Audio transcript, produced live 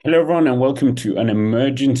Hello, everyone, and welcome to an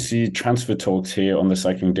emergency transfer talks here on the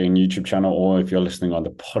Cycling Dane YouTube channel, or if you're listening on the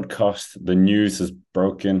podcast. The news has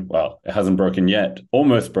broken. Well, it hasn't broken yet,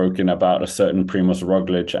 almost broken, about a certain Primož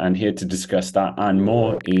Roglič. And here to discuss that and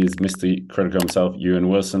more is Mr. Critical himself, Ewan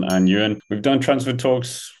Wilson. And Ewan, we've done transfer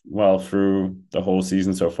talks, well, through the whole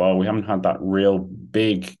season so far. We haven't had that real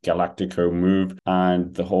big Galactico move,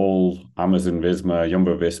 and the whole Amazon Visma,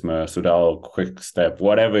 Jumbo Visma, Sudal, Quick Step,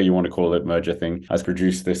 whatever you want to call it, merger thing, has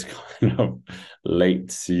produced this kind of late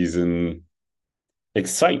season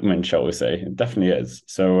excitement, shall we say. It definitely is.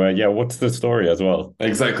 So, yeah, what's the story as well?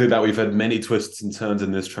 Exactly that. We've had many twists and turns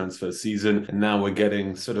in this transfer season, and now we're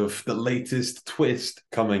getting sort of the latest twist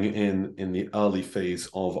coming in the early phase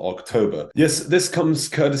of October. Yes, this comes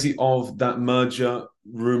courtesy of that merger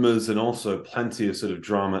rumors and also plenty of sort of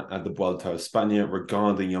drama at the Vuelta a España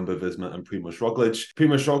regarding Jumbo Visma and Primož Roglič.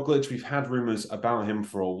 Primož Roglič, we've had rumors about him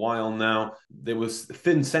for a while now. There was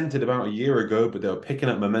thin-scented about a year ago, but they were picking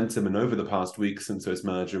up momentum, and over the past week since those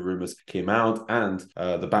merger rumors came out and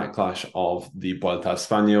the backlash of the Vuelta a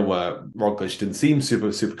España, where Roglič didn't seem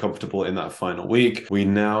super comfortable in that final week, we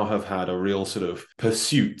now have had a real sort of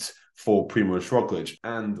pursuit for Primož Roglič,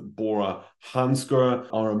 and Bora Hansgrohe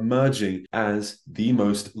are emerging as the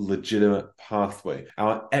most legitimate pathway.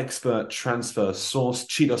 Our expert transfer source,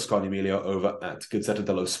 Cito Scarnemiglio over at Gazzetta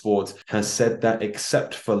dello Sport, has said that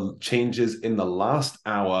except for changes in the last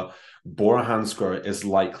hour, Bora Hansgrohe is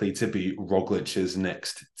likely to be Roglic's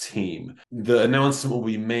next team. The announcement will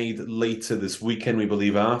be made later this weekend, we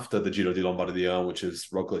believe, after the Giro di Lombardia, which is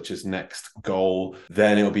Roglic's next goal.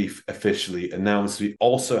 Then it will be officially announced. We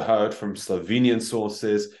also heard from Slovenian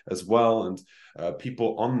sources as well, and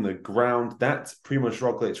people on the ground, that Primož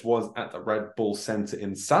Roglič was at the Red Bull Center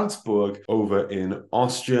in Salzburg over in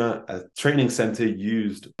Austria, a training center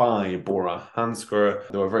used by Bora Hansgrohe.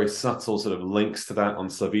 There were very subtle sort of links to that on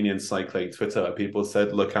Slovenian cycling Twitter, where people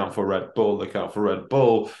said, look out for Red Bull, look out for Red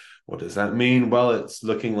Bull. What does that mean? Well, it's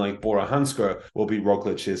looking like Bora Hansgrohe will be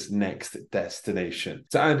Roglic's next destination.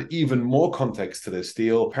 To add even more context to this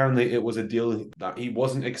deal, apparently it was a deal that he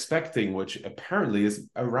wasn't expecting, which apparently is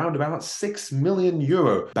around about 6 million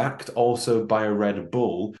euro, backed also by a Red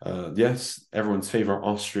Bull. Yes, everyone's favorite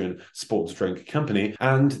Austrian sports drink company.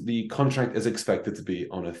 And the contract is expected to be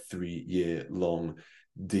on a 3-year long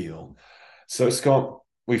deal. So, Scott,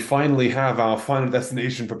 we finally have our final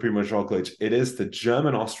destination for Primož Roglič. It is the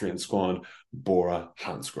German-Austrian squad, Bora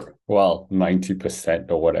Hansgrohe. Well,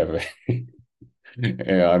 90% or whatever.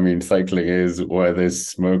 Yeah, I mean, cycling is where there's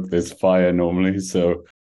smoke, there's fire normally. So,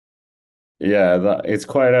 yeah, it's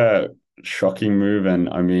quite a shocking move. And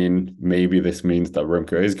I mean, maybe this means that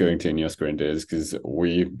Remco is going to Ineos Grenadiers, because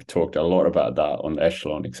we talked a lot about that on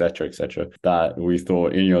Echelon, etc., that we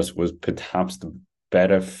thought Ineos was perhaps the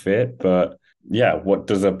better fit, but yeah, what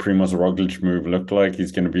does a Primož Roglič move look like?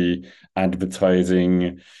 He's going to be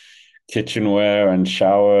advertising kitchenware and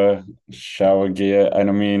shower gear. And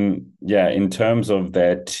I mean, yeah, in terms of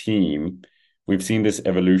their team, we've seen this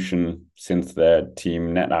evolution since their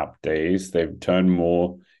team NetApp days. They've turned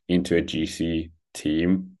more into a GC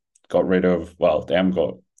team, got rid of, well, they haven't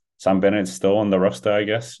got Sam Bennett's still on the roster, I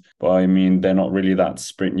guess. But I mean, they're not really that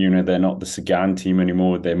sprint unit. They're not the Sagan team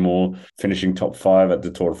anymore. They're more finishing top 5 at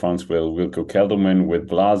the Tour de France with Wilco Kelderman, with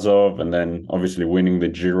Vlasov, and then obviously winning the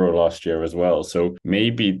Giro last year as well. So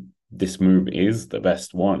maybe this move is the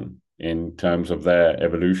best one in terms of their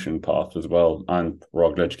evolution path as well. And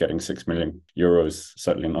Roglič getting 6 million euros,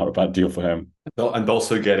 certainly not a bad deal for him. And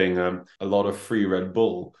also getting a lot of free Red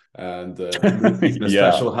Bull and a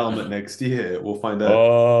Yeah. special helmet next year. We'll find out.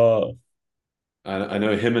 Oh, I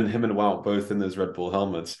know him and Wout both in those Red Bull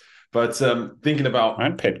helmets. But thinking about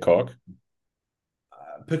and Pitcock.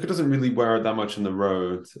 Picker doesn't really wear it that much in the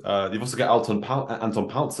road. You've also got Anton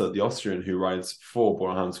Palzer, the Austrian, who rides for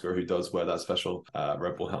Bora Hansgrohe, who does wear that special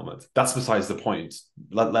Red Bull helmet. That's besides the point.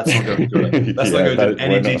 Let's not go into it. Let's not go into an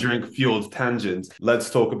energy drink fueled tangent. Let's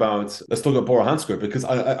talk about Bora Hansgrohe, because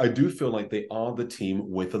I do feel like they are the team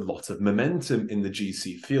with a lot of momentum in the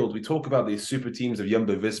GC field. We talk about these super teams of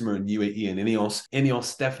Jumbo Visma and UAE and Ineos.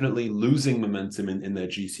 Ineos definitely losing momentum in their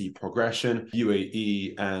GC progression.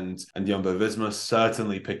 UAE and Jumbo Visma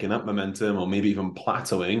certainly picking up momentum, or maybe even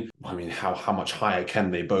plateauing. I mean, how much higher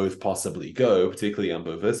can they both possibly go, particularly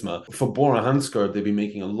Jumbo Visma? For Bora Hansgrohe, they've been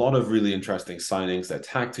making a lot of really interesting signings. Their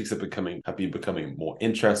tactics have been becoming more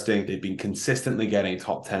interesting. They've been consistently getting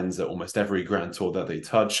top 10s at almost every Grand Tour that they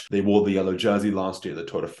touch. They wore the yellow jersey last year at the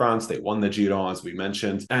Tour de France. They won the Giro, as we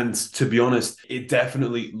mentioned. And to be honest, it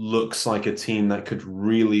definitely looks like a team that could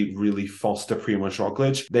really foster Primož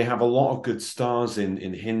Roglič. They have a lot of good stars in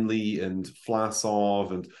Hindley and Vlasov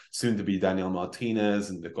Vlasov and soon to be Daniel Martinez,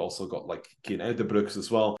 and they've also got like Keen Udebrooks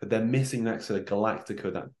as well. But they're missing that sort of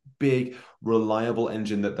Galactico, that big, reliable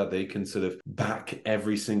engine that they can sort of back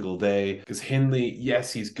every single day. Because Hindley,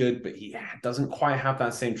 yes, he's good, but he doesn't quite have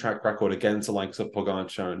that same track record against the likes of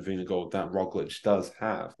Pogacar and Vingegaard that Roglic does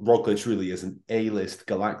have. Roglic really is an A-list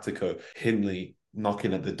Galactico. Hindley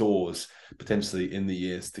knocking at the doors potentially in the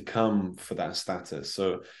years to come for that status.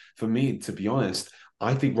 So for me, to be honest,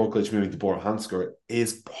 I think Roglic moving to Bora Hansgrohe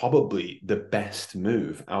is probably the best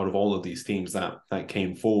move out of all of these teams that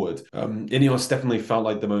came forward. Ineos definitely felt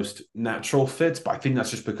like the most natural fit, but I think that's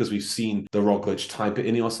just because we've seen the Roglic type at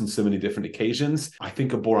Ineos on so many different occasions. I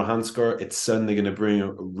think at Bora Hansgrohe, it's certainly going to bring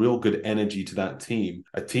a real good energy to that team,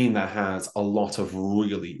 a team that has a lot of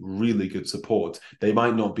really, really good support. They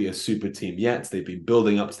might not be a super team yet. They've been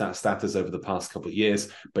building up to that status over the past couple of years,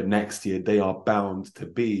 but next year they are bound to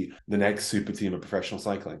be the next super team of professional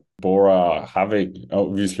cycling. Bora having,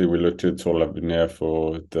 obviously we look to Tour L'avenir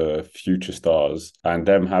for the future stars, and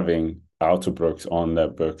them having Utebrooks on their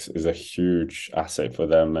books is a huge asset for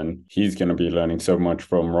them, and he's going to be learning so much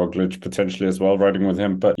from Roglic potentially as well, riding with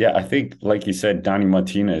him. But yeah, I think, like you said, Dani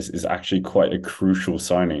Martinez is actually quite a crucial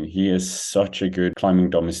signing. He is such a good climbing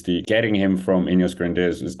domestique. Getting him from Ineos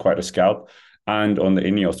Grenadiers is quite a scalp. And on the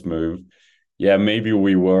Ineos move, yeah, maybe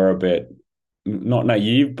we were a bit, not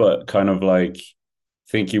naive, but kind of like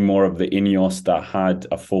thinking more of the Ineos that had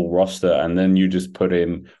a full roster, and then you just put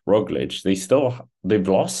in Roglic. They've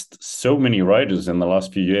lost so many riders in the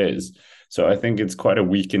last few years. So I think it's quite a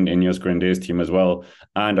weakened Ineos Grenadiers team as well.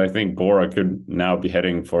 And I think Bora could now be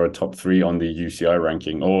heading for a top 3 on the UCI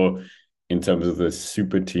ranking, or in terms of the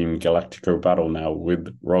super team Galactico battle now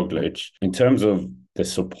with Roglic. In terms of the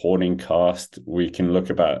supporting cast, we can look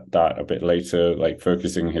about that a bit later, like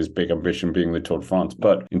focusing his big ambition being the Tour de France.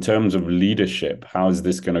 But in terms of leadership, how is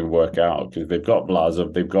this going to work out? Because they've got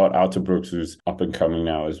Vlasov, they've got Utebrooks, who's up and coming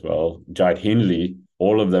now as well, Jai Hindley,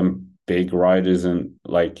 all of them big riders and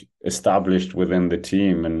like established within the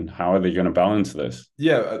team. And how are they going to balance this?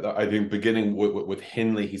 Yeah, I think beginning with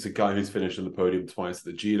Hindley, he's a guy who's finished on the podium twice at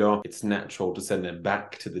the Giro. It's natural to send him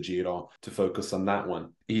back to the Giro to focus on that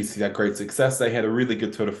one. He's had great success. They had a really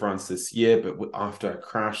good Tour de France this year, but after a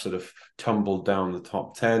crash, sort of tumbled down the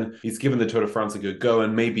top 10. He's given the Tour de France a good go,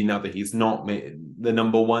 and maybe now that he's not the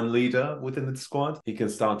number one leader within the squad, he can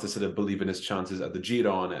start to sort of believe in his chances at the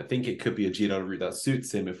Giro. And I think it could be a Giro route that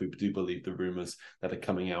suits him if we do believe the rumors that are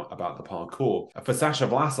coming out about the parcours. For Sasha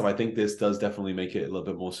Vlasov, I think this does definitely make it a little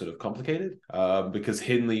bit more sort of complicated because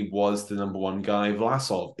Hindley was the number one guy.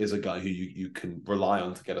 Vlasov is a guy who you can rely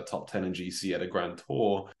on to get a top 10 in GC at a Grand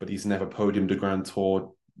Tour, but he's never podiumed a Grand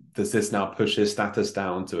Tour. Does this now push his status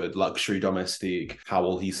down to a luxury domestique? How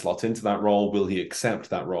will he slot into that role? Will he accept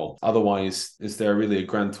that role? Otherwise, is there really a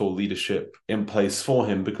Grand Tour leadership in place for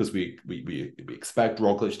him? Because we expect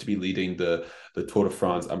Roglic to be leading the Tour de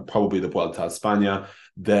France and probably the Vuelta a España,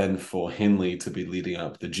 then for Hindley to be leading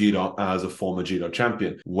up the Giro as a former Giro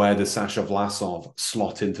champion. Where does Sasha Vlasov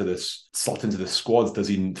slot into this squad? Does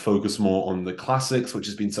he focus more on the classics, which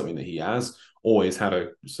has been something that he has always had a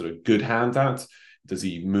sort of good hand at? Does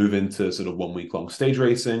he move into sort of 1 week long stage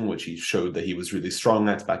racing, which he showed that he was really strong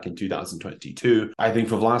at back in 2022? I think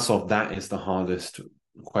for Vlasov, that is the hardest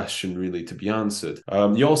question really to be answered.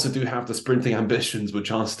 You also do have the sprinting ambitions,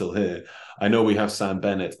 which are still here. I know we have Sam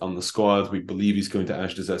Bennett on the squad. We believe he's going to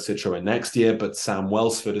Age des Citroën next year, but Sam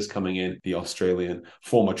Welsford is coming in, the Australian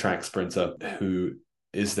former track sprinter who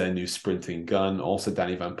is their new sprinting gun. Also,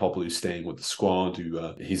 Danny Van Poppel, who's staying with the squad,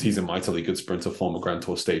 he's a mightily good sprinter, former Grand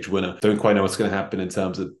Tour stage winner. Don't quite know what's going to happen in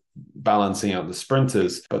terms of balancing out the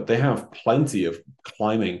sprinters, but they have plenty of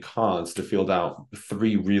climbing cards to field out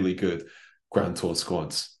 3 really good Grand Tour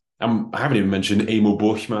squads. I haven't even mentioned Emil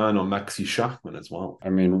Buchmann or Maxi Schachmann as well. I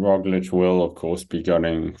mean, Roglic will, of course, be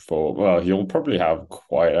gunning for, well, he'll probably have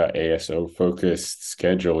quite an ASO-focused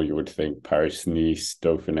schedule, you would think, Paris-Nice,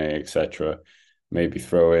 Dauphiné, etc. Maybe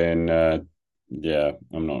throw in, don't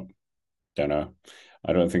know.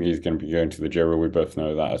 I don't think he's going to be going to the Giro. We both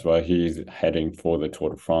know that as well. He's heading for the Tour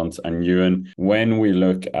de France. And Ewan, when we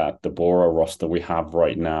look at the Bora roster we have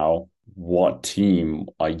right now, what team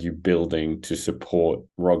are you building to support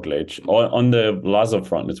Roglic? On the Vlasov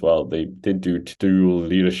front as well, they did do dual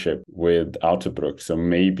leadership with Utebrooks, so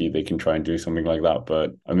maybe they can try and do something like that.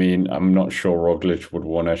 But I mean, I'm not sure Roglic would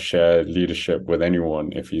want to share leadership with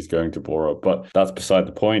anyone if he's going to Bora, but that's beside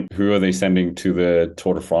the point. Who are they sending to the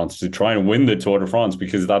Tour de France to try and win the Tour de France?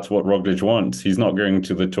 Because that's what Roglic wants. He's not going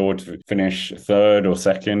to the Tour to finish 3rd or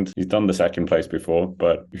 2nd. He's done the 2nd place before,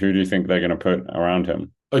 but who do you think they're going to put around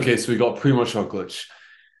him? Okay, so we got Primož Roglič.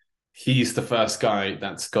 He's the first guy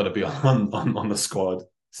that's got to be on the squad.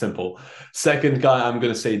 Simple. Second guy, I'm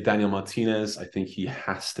going to say Daniel Martinez. I think he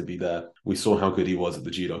has to be there. We saw how good he was at the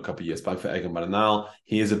Giro a couple of years back for Egan Bernal.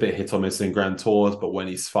 He is a bit hit or miss in Grand Tours, but when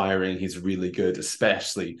he's firing, he's really good,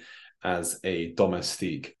 especially as a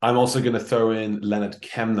domestique. I'm also going to throw in Leonard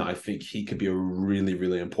Kemna. I think he could be a really,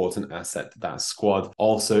 really important asset to that squad.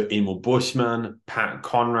 Also, Emil Bushman, Pat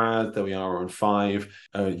Conrad, there we are on 5.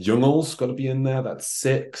 Jungels got to be in there. That's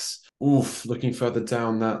 6. Oof, looking further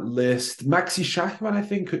down that list. Maxi Schachmann, I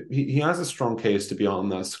think he has a strong case to be on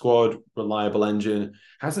that squad. Reliable engine.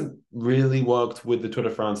 Hasn't really worked with the Tour de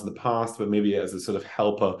France in the past, but maybe as a sort of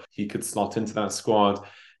helper, he could slot into that squad.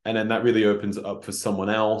 And then that really opens it up for someone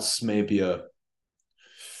else, maybe a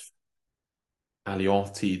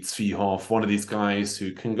Aliotti, Tsvihoff, one of these guys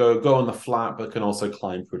who can go on the flat, but can also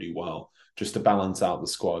climb pretty well, just to balance out the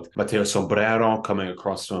squad. Matteo Sombrero coming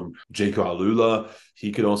across from Jaco Alula.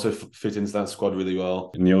 He could also fit into that squad really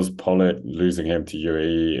well. Niels Pollitt, losing him to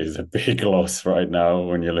UAE is a big loss right now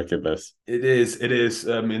when you look at this. It is.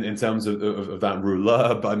 In terms of that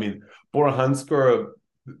rouleur. But I mean, Bora Hansgrohe,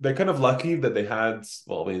 they're kind of lucky that they had,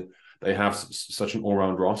 they have such an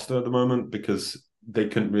all-round roster at the moment, because they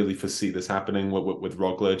couldn't really foresee this happening with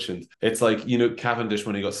Roglič. And it's like, Cavendish,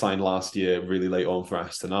 when he got signed last year really late on for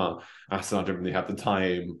Astana didn't really have the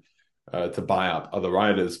time to buy up other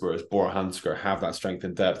riders, whereas Bora Hansgrohe have that strength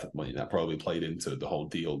and depth. That probably played into the whole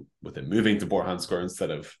deal with him moving to Bora Hansgrohe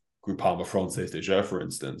instead of Groupama Francaise des Jeux, for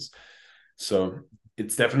instance. So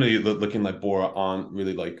it's definitely looking like Bora aren't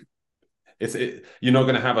really like, you're not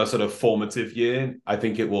going to have a sort of formative year. I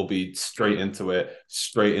think it will be straight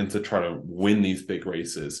into trying to win these big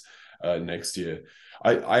races next year.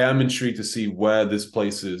 I am intrigued to see where this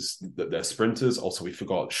places their sprinters. Also, we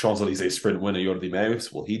forgot Champs-Élysées sprint winner Jordi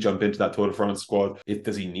Meus. Will he jump into that Tour de France squad?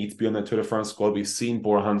 Does he need to be on that Tour de France squad? We've seen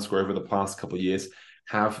Bora Hansgrohe over the past couple of years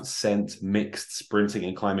have sent mixed sprinting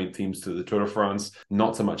and climbing teams to the Tour de France.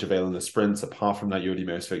 Not so much avail in the sprints, apart from that Jordi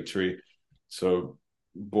Meus victory. So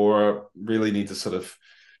Bora really need to sort of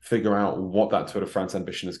figure out what that Tour de France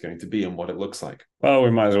ambition is going to be and what it looks like. Well,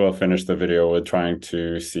 we might as well finish the video with trying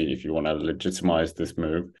to see if you want to legitimize this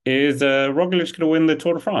move. Is Roglič going to win the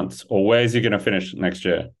Tour de France, or where is he going to finish next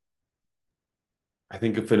year? I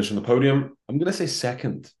think he'll finish on the podium. I'm going to say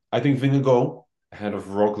second. I think Vingegaard ahead of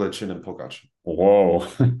Roglič and Pogačar. Whoa,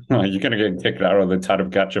 you're going to get kicked out of the Tadej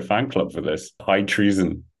Pogačar fan club for this. High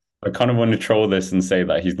treason. I kind of want to troll this and say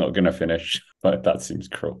that he's not going to finish, but that seems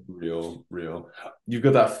cruel. Real. You've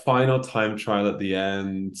got that final time trial at the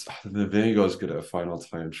end. The Vingegaard's good at a final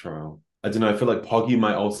time trial. I don't know. I feel like Poggi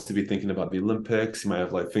might also be thinking about the Olympics. He might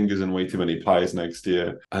have like fingers in way too many pies next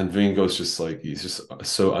year. And Vingegaard's just like, he's just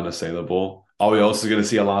so unassailable. Are we also going to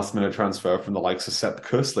see a last minute transfer from the likes of Sepp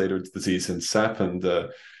Kuss later into the season? Sepp and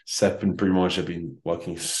Primož have been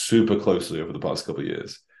working super closely over the past couple of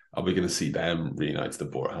years. Are we going to see them reunite the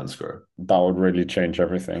Bora Hansgrohe? That would really change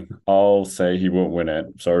everything. I'll say he won't win it.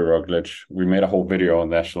 Sorry, Roglič. We made a whole video on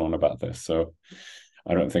the Echelon about this, so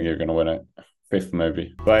I don't think you're going to win it. 5th,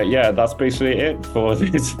 maybe. But yeah, that's basically it for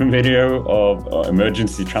this video of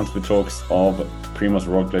emergency transfer talks of Primož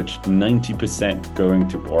Roglič. 90% going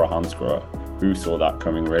to Bora Hansgrohe. Who saw that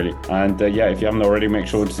coming, really? And yeah, if you haven't already, make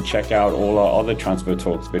sure to check out all our other Transfer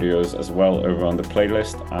Talks videos as well over on the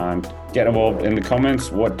playlist, and get involved in the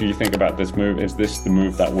comments. What do you think about this move? Is this the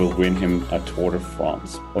move that will win him a Tour de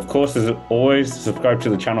France? Of course, as always, subscribe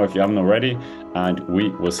to the channel if you haven't already, and we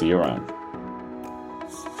will see you around.